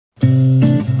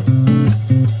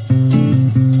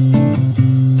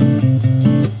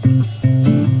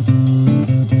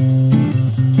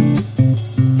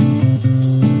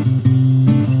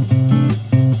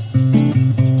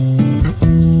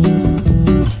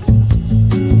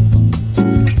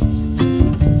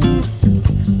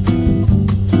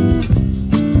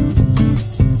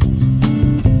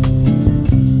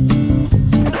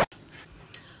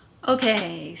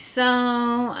So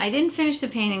I didn't finish the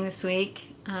painting this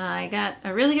week. I got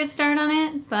a really good start on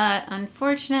it, but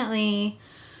unfortunately,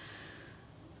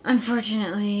 I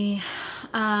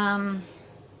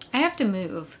have to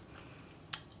move.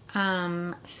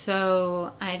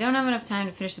 So I don't have enough time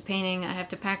to finish the painting. I have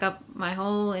to pack up my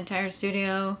whole entire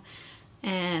studio,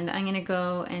 and I'm gonna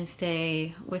go and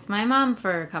stay with my mom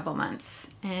for a couple months,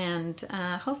 and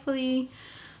hopefully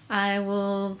I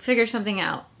will figure something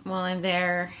out while I'm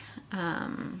there.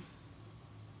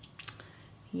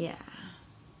 Yeah.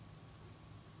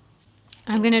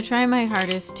 I'm gonna try my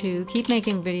hardest to keep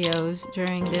making videos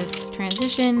during this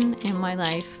transition in my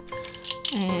life,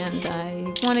 and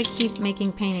I want to keep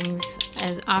making paintings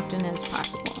as often as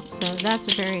possible, so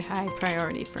that's a very high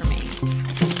priority for me.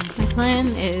 My plan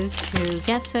is to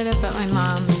get set up at my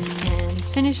mom's and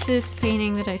finish this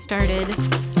painting that I started,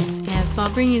 and so I'll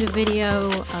bring you the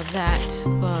video of that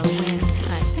when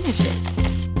I finish it.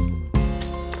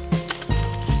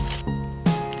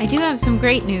 I do have some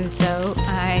great news though.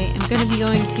 I am going to be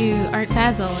going to Art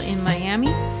Basel in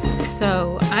Miami,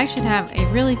 so I should have a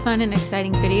really fun and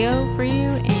exciting video for you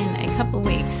in a couple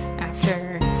weeks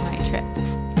after my trip.